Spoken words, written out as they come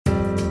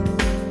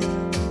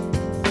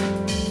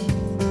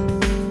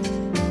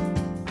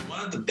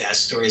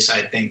best stories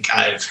I think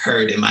I've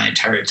heard in my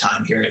entire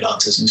time here at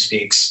Autism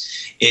Speaks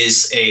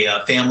is a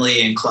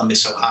family in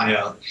Columbus,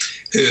 Ohio,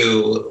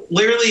 who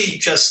literally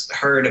just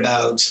heard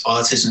about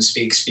Autism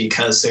Speaks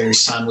because their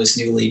son was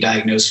newly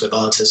diagnosed with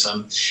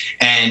autism.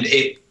 And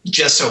it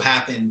just so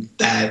happened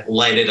that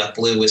Light It Up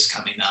Blue was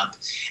coming up.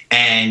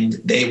 And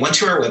they went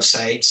to our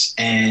website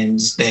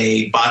and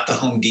they bought the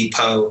Home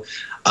Depot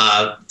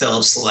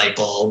Philips light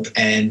bulb,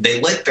 and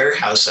they lit their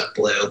house up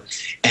blue.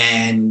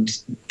 And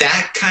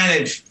that kind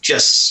of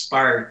just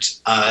sparked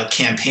a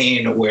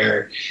campaign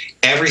where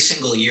every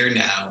single year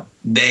now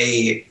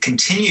they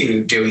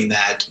continue doing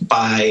that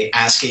by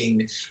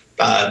asking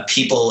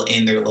people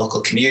in their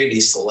local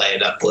communities to light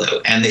it up blue.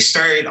 And they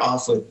started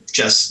off with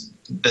just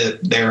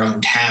their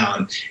own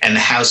town and the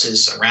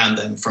houses around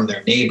them from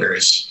their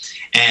neighbors.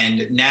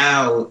 And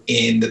now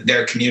in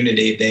their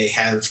community, they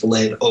have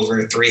lit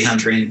over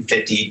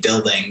 350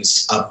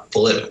 buildings up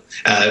blue,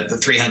 the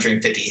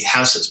 350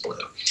 houses blue.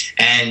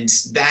 And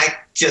that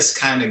just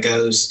kind of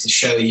goes to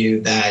show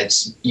you that,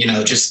 you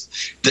know, just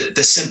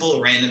the simple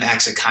random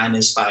acts of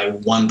kindness by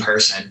one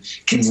person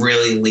can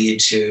really lead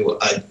to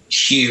a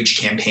huge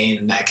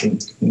campaign that can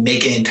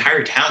make an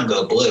entire town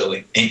go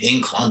blue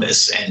in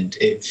Columbus. And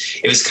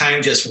it was kind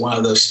of just one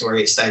of those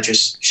stories that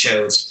just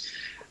shows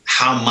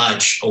how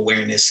much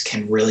awareness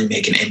can really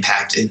make an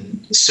impact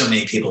in so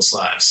many people's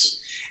lives.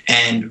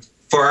 And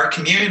for our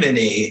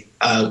community,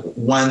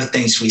 one of the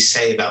things we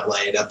say about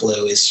Light It Up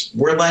Blue is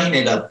we're lighting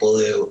it up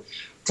blue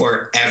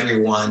for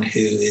everyone who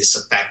is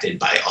affected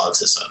by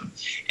autism.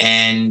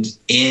 And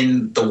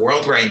in the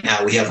world right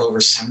now, we have over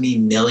 70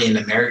 million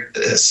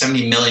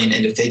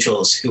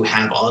individuals who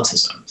have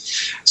autism.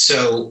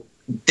 So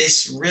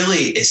this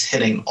really is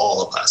hitting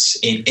all of us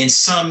in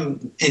some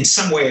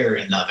way or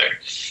another.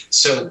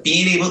 So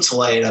being able to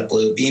light it up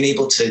blue, being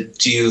able to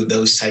do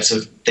those types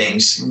of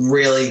things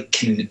really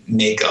can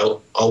make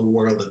a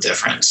world of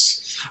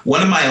difference.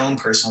 One of my own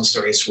personal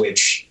stories,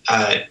 which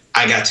I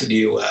got to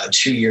do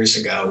 2 years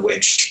ago,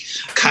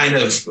 which kind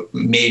of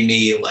made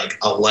me like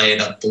a light it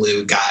up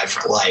blue guy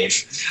for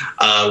life,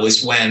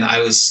 was when I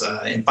was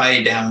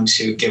invited down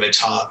to give a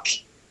talk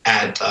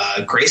at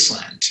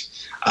Graceland,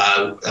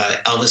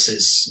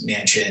 Elvis's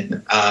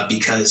mansion,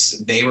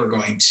 because they were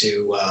going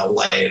to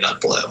light it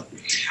up blue.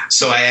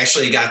 So I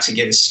actually got to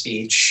give a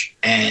speech,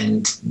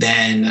 and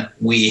then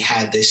we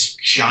had this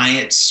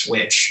giant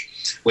switch,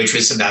 which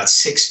was about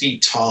 6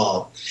 feet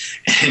tall,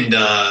 and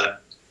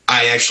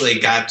I actually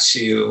got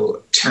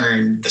to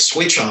turn the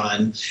switch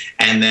on,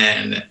 and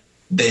then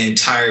the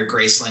entire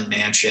Graceland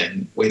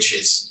mansion, which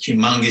is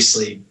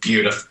humongously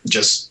beautiful,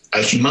 just a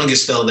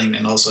humongous building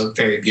and also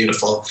very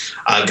beautiful,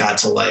 got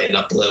to light it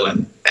up blue.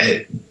 And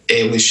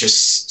it was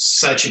just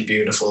such a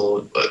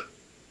beautiful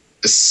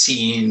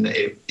scene.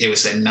 It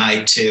was at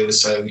night too,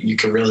 so you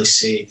could really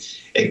see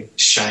it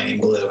shining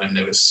blue, and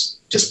it was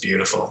just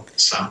beautiful.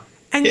 So,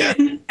 yeah.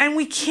 And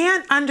we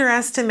can't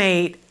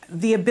underestimate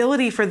the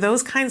ability for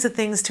those kinds of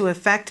things to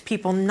affect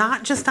people,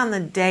 not just on the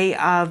day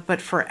of,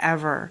 but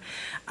forever.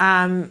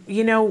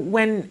 You know,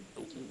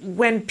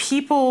 when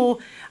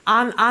people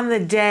on the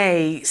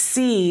day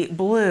see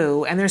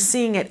blue, and they're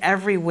seeing it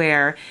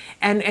everywhere,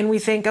 and we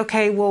think,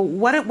 okay, well,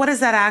 what is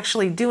that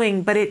actually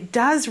doing? But it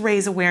does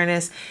raise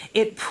awareness.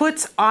 It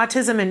puts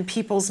autism in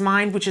people's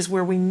mind, which is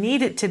where we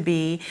need it to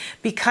be,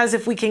 because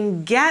if we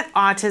can get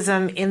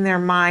autism in their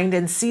mind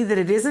and see that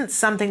it isn't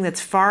something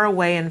that's far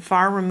away and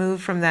far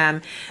removed from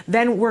them,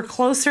 then we're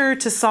closer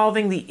to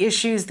solving the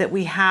issues that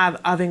we have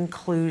of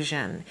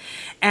inclusion.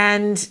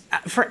 And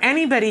for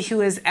anybody who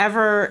has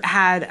ever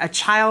had a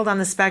child on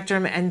the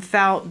spectrum and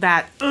felt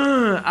that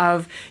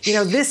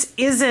this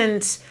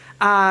isn't,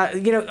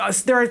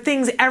 there are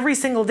things every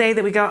single day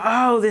that we go,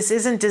 oh, this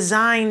isn't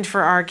designed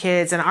for our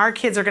kids, and our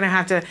kids are going to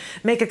have to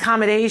make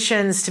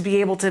accommodations to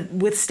be able to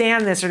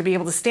withstand this, or to be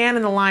able to stand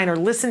in the line, or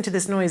listen to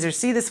this noise, or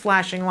see this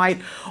flashing light,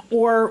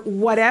 or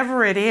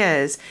whatever it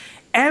is.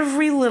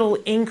 Every little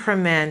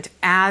increment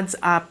adds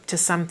up to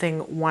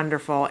something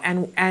wonderful.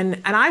 And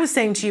I was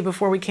saying to you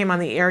before we came on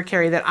the air,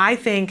 Carrie, that I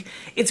think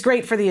it's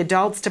great for the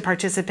adults to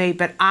participate,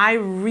 but I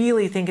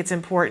really think it's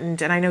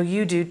important, and I know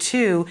you do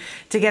too,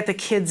 to get the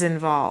kids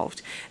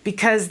involved,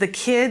 because the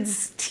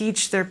kids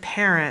teach their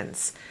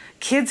parents.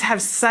 Kids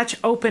have such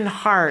open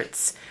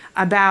hearts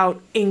about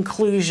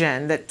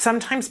inclusion that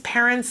sometimes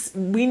parents,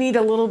 we need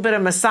a little bit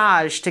of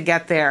massage to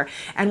get there.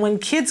 And when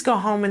kids go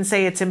home and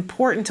say it's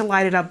important to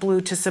light it up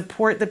blue to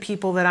support the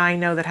people that I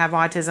know that have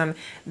autism,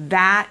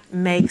 that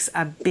makes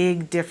a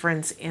big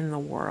difference in the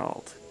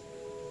world.